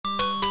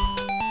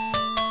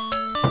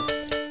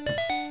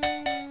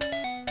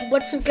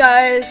What's up,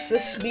 guys?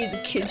 This is me,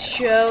 the Kids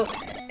Show,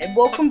 and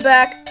welcome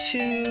back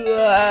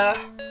to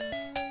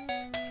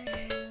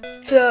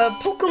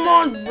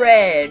Pokemon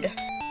Red.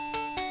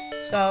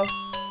 So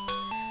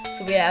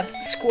we have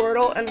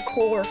Squirtle and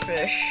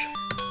Corphish.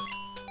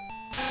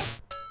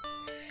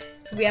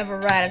 So we have a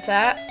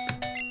Rattata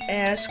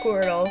and a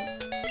Squirtle.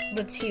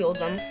 Let's heal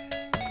them.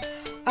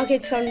 Okay,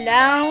 so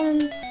now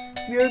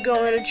we're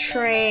going to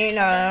train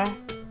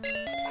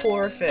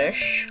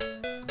Corphish.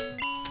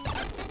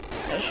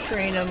 Let's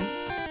train him.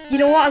 You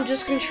know what? I'm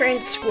just gonna train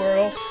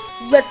Squirtle.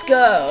 Let's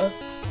go!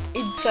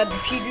 Inside the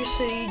Pewter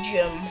City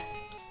Gym.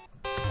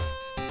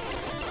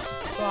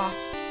 Wow.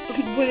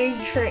 Winning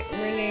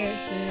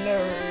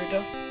nerd.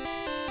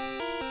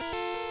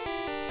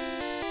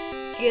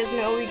 You guys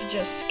know we could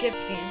just skip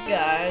these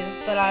guys,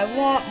 but I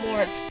want more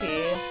XP.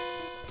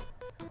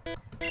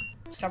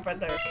 Stop right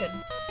there, kid.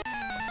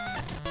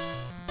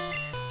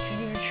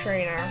 Junior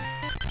trainer.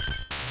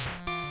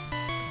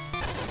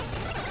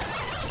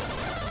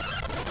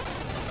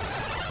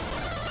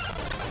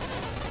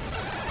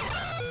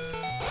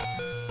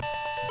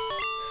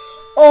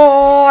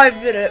 Oh, I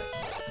did it.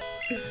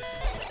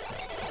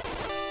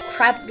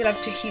 Crap, I'm gonna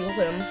have to heal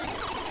him.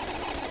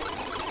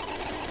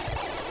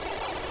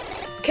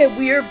 Okay,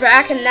 we are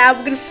back, and now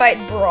we're gonna fight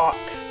Brock.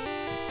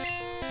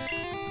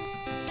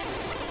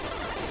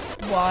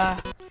 Wow.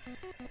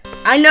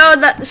 I know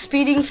that the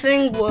speeding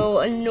thing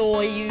will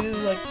annoy you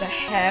like the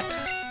heck,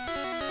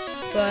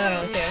 but I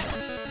don't care.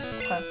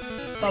 Okay,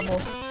 bubble.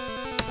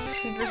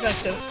 Super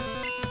effective.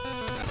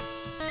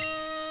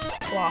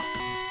 Wow.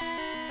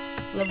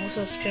 Level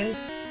 15?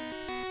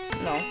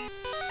 No.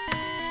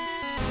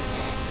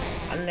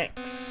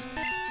 Alex.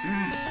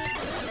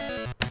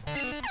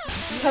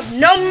 You have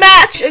no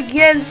match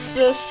against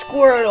a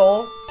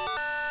Squirtle.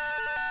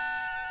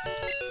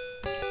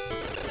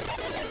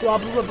 Blah,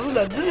 blah, blah,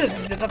 blah,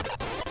 blah, blah.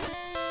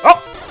 Oh!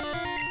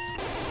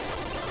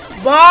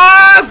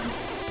 Bob!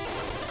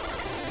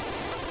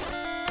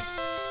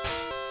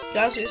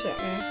 Gotta see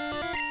something.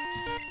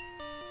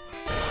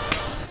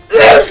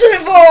 It's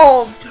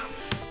evolved!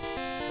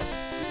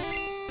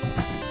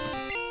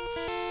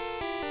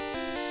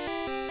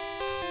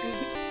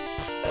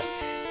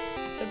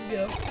 Let's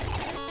go.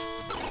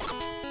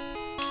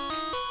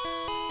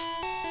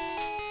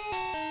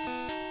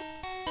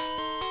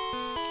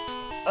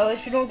 At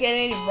least we don't get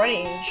any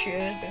running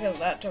shoes because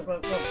that took a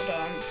couple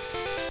time.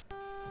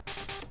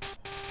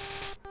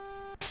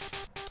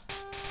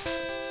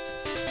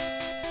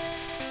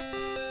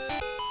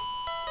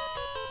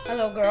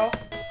 Hello, girl.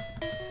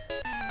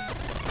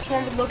 What's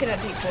wrong with looking at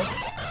people?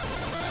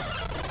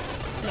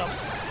 No.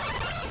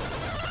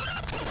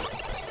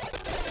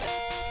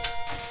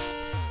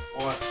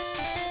 What?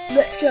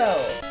 Let's go.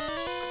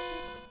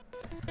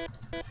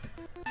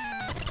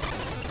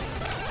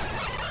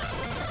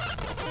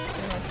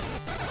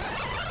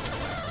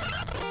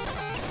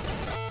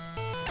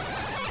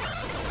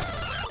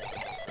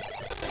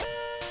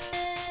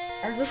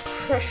 I'm just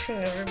crushing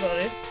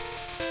everybody.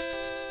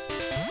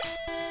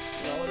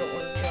 No, I don't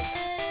want to jump.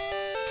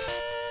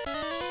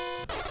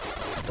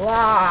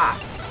 Blah.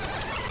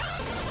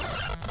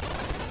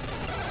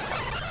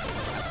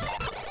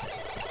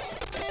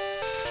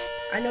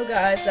 I know,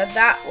 guys,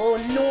 that will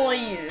annoy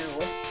you,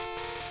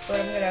 but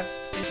you're gonna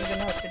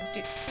have to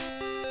do.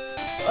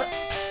 What?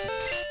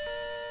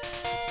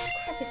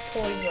 Crap, is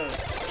poison.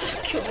 Just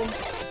kill him.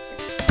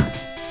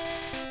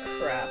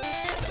 Crap.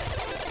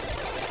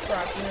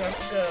 Crap, you have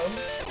to go.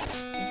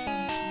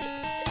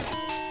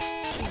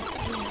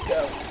 Just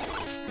go.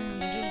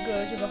 Just go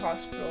to the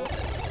hospital.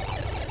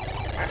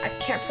 I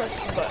can't press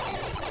the button.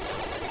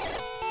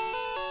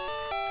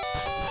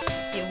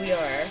 Here we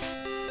are.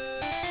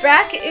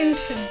 Back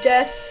into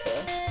death.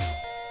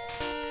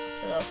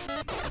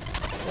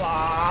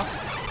 Blah.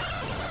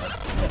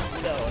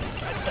 No,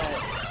 I don't.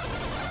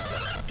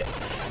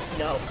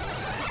 No.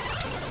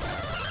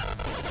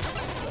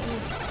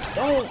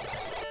 Don't.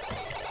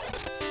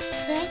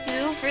 Thank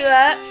you for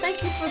that. Thank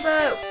you for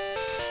that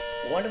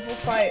wonderful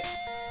fight.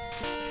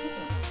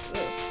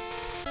 This.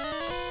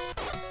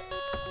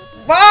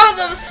 Wow,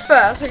 that was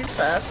fast. He's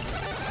fast.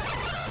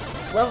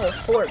 Level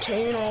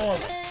 14. Oh,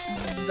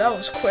 that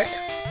was quick.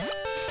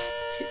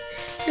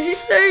 Did he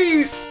say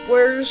he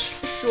wears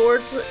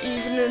shorts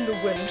even in the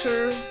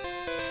winter?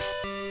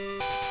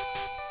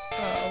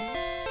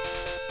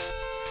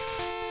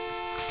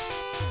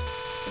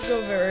 Let's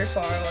go very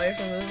far away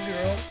from this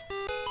girl.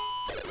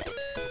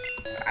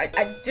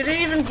 I didn't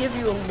even give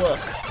you a look.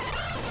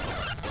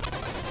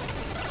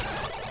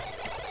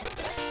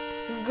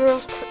 This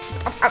girl's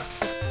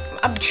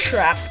I'm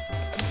trapped.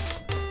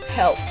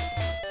 Help.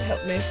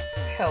 Help me.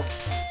 Help.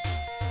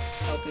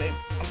 Help me.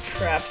 I'm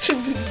trapped.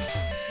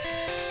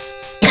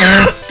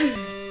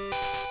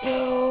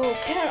 Oh,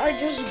 can't I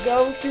just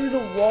go through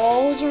the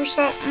walls or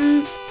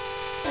something?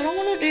 I don't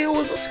want to deal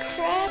with this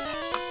crap.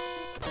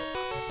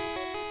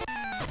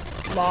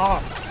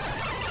 Lock.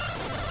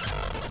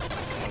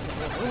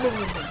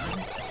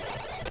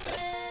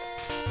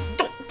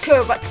 Don't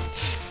care about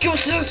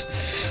excuses.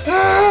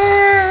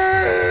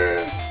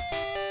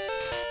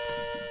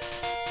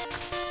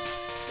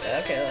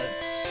 Okay,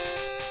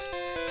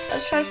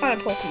 let's try to find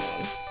a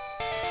Pokemon.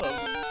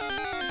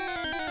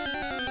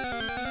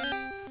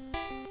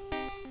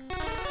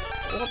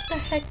 What the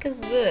heck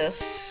is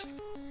this?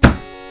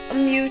 A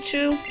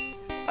Mewtwo?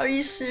 Are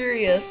you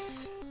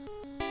serious?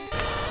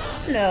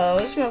 No,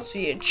 this must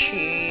be a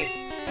cheat.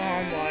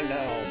 Oh my, no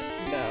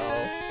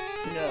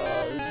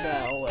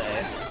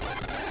way.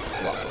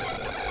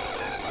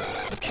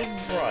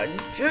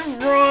 Just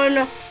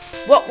run.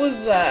 What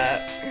was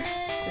that?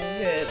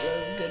 Okay, that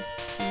was good.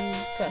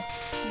 Okay.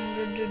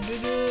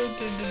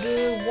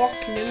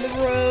 Walking in the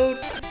road.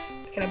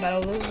 Can I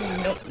battle this?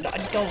 No, I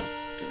don't.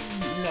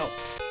 No.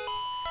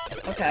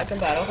 Okay, I can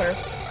battle her.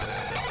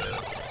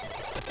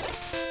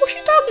 What's she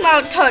talking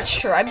about?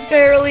 Touched her. I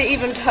barely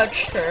even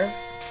touched her.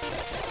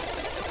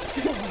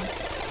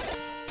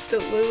 The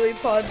lily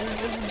pods are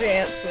just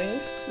dancing.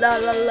 La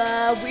la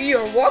la, we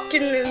are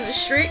walking in the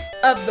street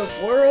of the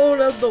world.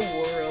 Let's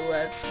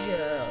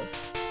go.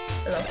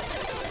 Hello.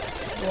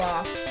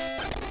 Blah.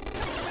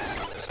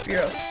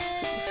 Spearow.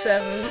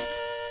 7.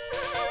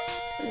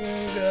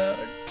 Oh god.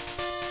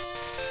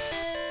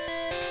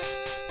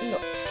 No.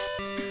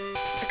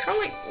 I kinda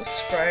like the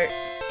sprite.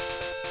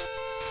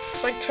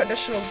 It's like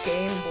traditional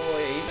Game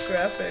Boy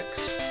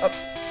graphics. Oh,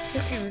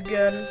 hit you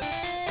again.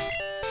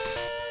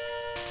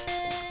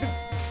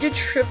 You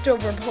tripped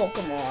over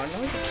Pokemon.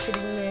 Are you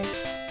kidding me?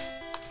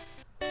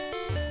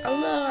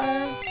 Hello.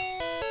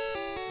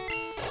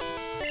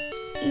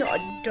 No, I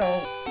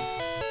don't.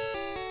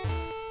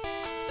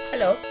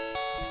 Hello.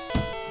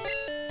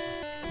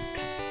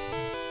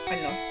 I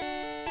know.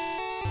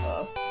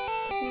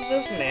 Who's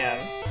this man?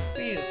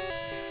 Who are you?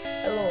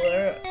 Hello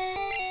there.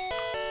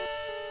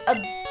 A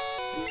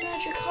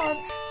Magikarp?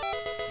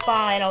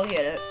 Fine, I'll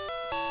get it.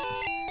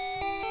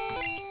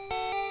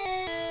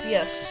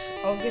 Yes,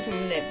 I'll give him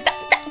a name.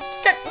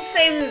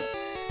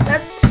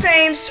 That's the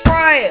same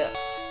sprite.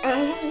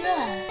 Oh my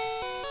god.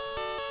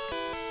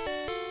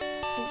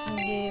 Let's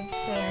give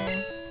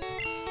him.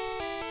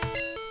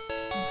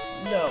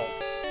 No.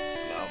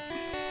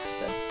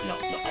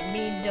 I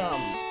mean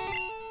dumb.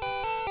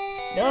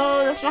 No,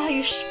 that's not how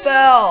you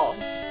spell.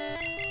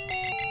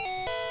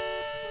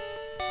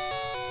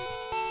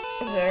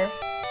 There.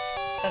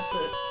 That's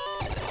it.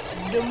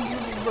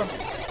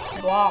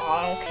 Blah, I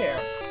don't care.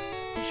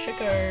 Let's check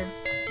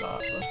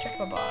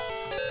our bots.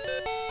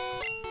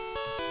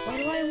 Why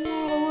do I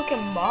want to look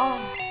at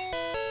mine?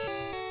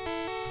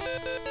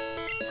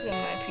 Look at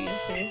my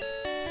PC.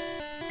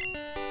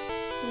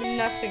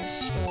 Nothing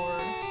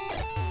stored.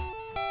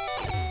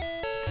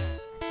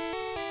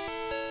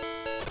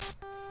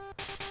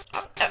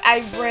 I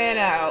ran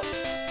out.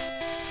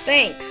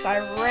 Thanks, I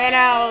ran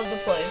out of the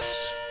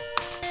place.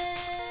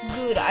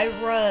 Good, I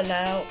run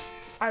out.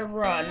 I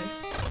run.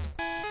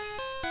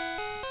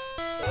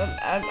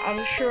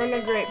 I'm sure in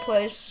a great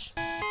place.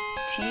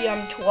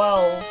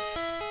 TM12.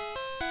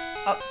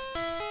 Up.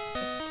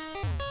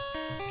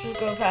 Just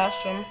go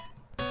past him.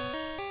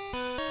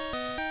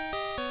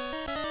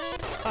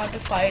 I have to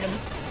fight him.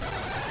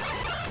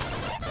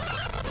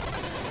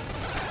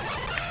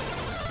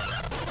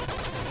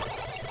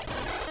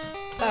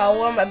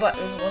 One of my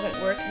buttons wasn't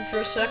working for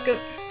a second.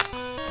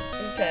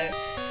 Okay.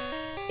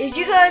 If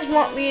you guys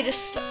want me to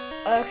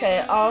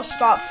okay, I'll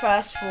stop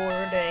fast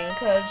forwarding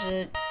cause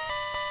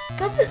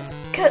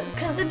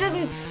it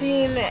doesn't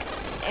seem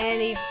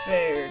any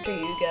fair to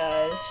you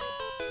guys.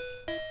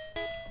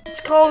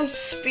 It's called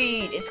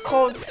speed. It's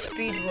called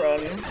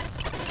speedrun.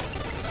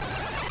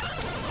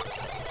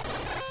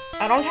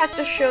 I don't have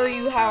to show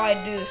you how I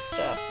do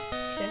stuff.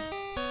 Okay.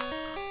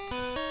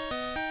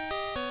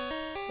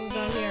 I'm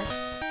down here.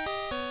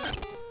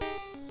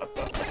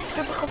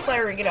 Stupid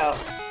Clefairy, get out.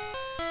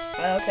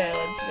 Okay,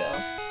 let's go.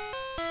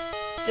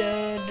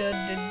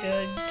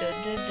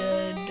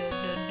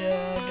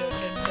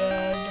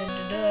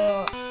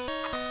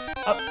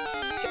 Up.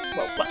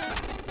 What?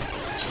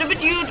 Stupid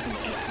dude!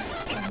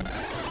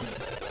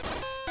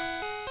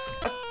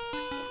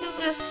 Is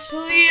this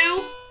who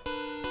you?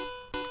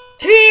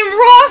 Team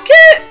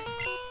Rocket!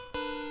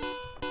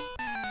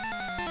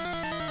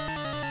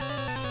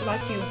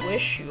 Like you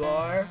wish you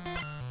are.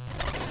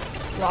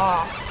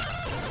 Blah.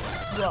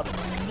 Blah.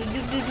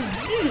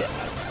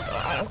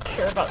 I don't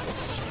care about this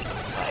stupid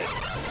fight.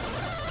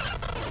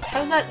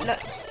 How did that not?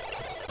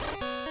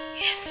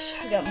 Yes,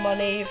 I got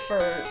money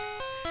for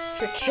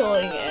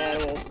killing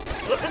animals.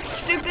 What is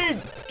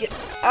stupid? Get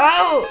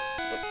out,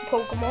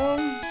 Pokemon.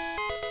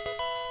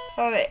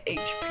 Found an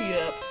HP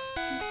up.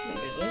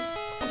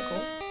 It's kind of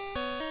cool.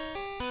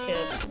 Okay,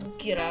 let's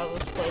get out of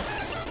this place.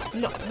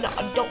 No, I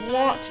don't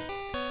want to.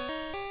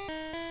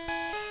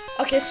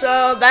 Okay,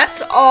 so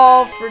that's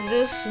all for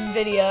this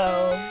video.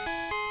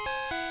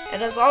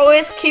 And as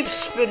always, keep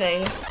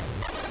spinning.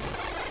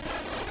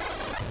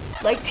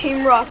 Like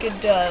Team Rocket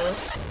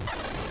does.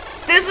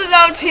 This is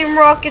how Team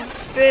Rocket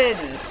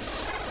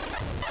spins.